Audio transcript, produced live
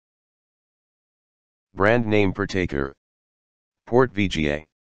Brand name Partaker. Port VGA.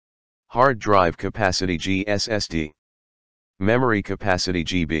 Hard drive capacity G SSD. Memory capacity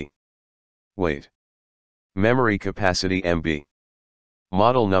GB. Weight. Memory capacity MB.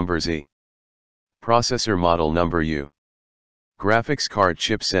 Model number Z. Processor model number U. Graphics card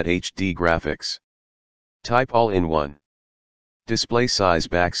chipset HD graphics. Type all-in-one. Display size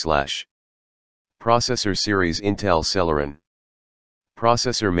 /. Processor series Intel Celeron.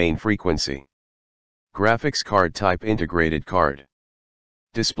 Processor main frequency. Graphics card type integrated card.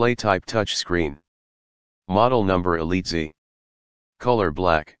 Display type touchscreen. Model number Elite Z. Color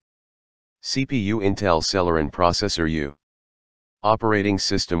black. CPU Intel Celeron processor U. Operating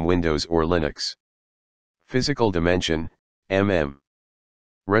system Windows or Linux. Physical dimension, mm.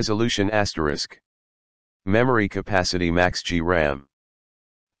 Resolution *. Memory capacity max G RAM.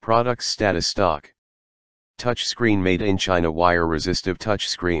 Products status stock. Touchscreen made in China wire resistive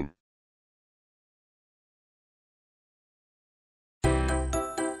touchscreen.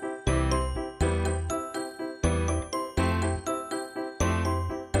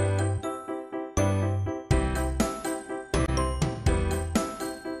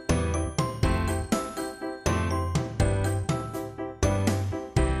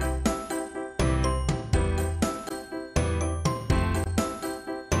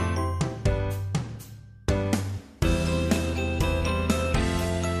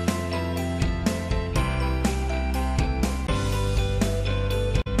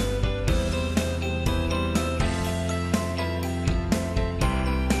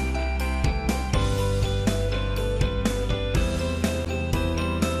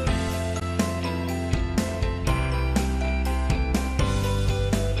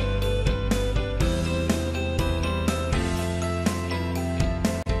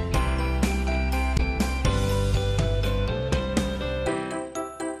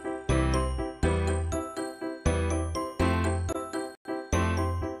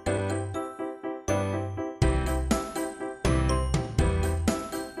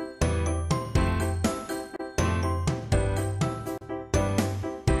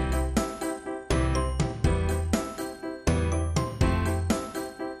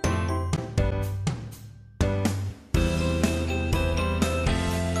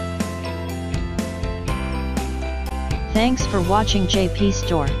 Thanks for watching JP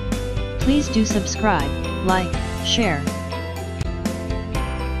Store. Please do subscribe, like, share,